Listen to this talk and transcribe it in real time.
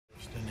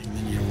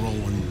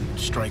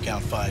strike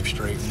out 5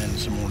 straight and then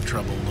some more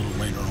trouble a little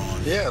later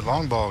on. Yeah,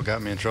 long ball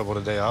got me in trouble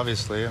today,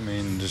 obviously. I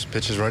mean, just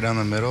pitches right down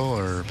the middle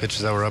or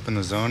pitches that were up in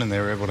the zone, and they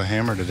were able to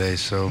hammer today.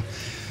 So,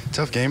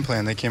 tough game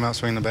plan. They came out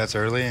swinging the bats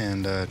early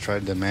and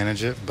tried to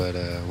manage it, but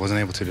wasn't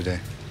able to today.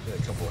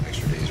 A couple of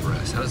extra days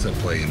rest. How does that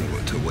play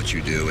into what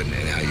you do and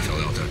how you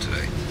felt out there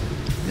today?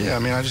 Yeah, I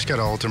mean, I just got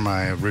to alter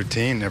my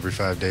routine every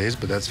 5 days,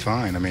 but that's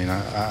fine. I mean,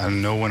 I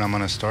know when I'm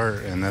going to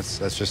start, and that's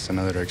just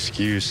another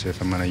excuse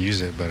if I'm going to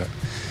use it. But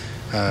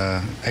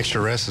extra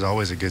rest is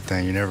always a good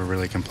thing. You're never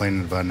really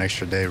complaining about an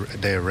extra day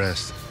of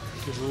rest.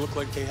 Does it look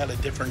like they had a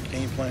different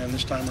game plan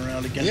this time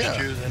around against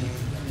you than?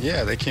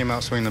 Yeah, they came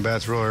out swinging the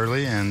bats real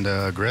early and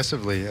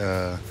aggressively.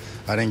 I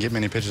didn't get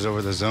many pitches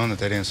over the zone that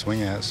they didn't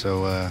swing at,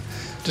 so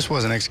just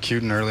wasn't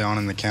executing early on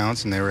in the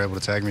counts, and they were able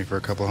to tag me for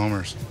a couple of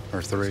homers,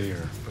 or 3.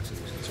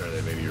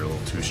 That maybe you're a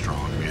little too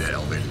strong. Maybe that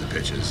elevated the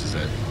pitches. Is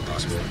that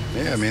possible?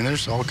 Yeah, I mean,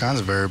 there's all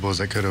kinds of variables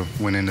that could have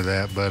went into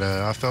that, but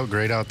I felt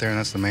great out there, and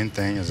that's the main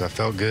thing. Is I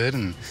felt good,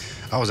 and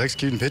I was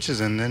executing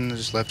pitches, and then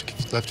just left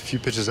a few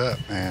pitches up,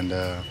 and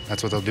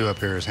that's what they'll do up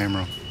here is hammer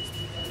them.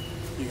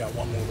 You got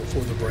one more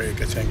before the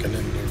break, I think, and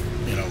then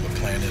the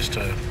plan is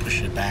to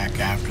push it back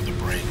after the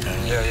break.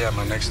 Yeah.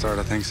 My next start,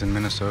 I think, is in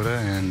Minnesota,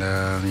 and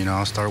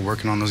I'll start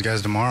working on those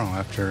guys tomorrow.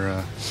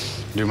 After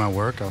do my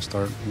work, I'll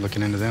start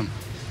looking into them.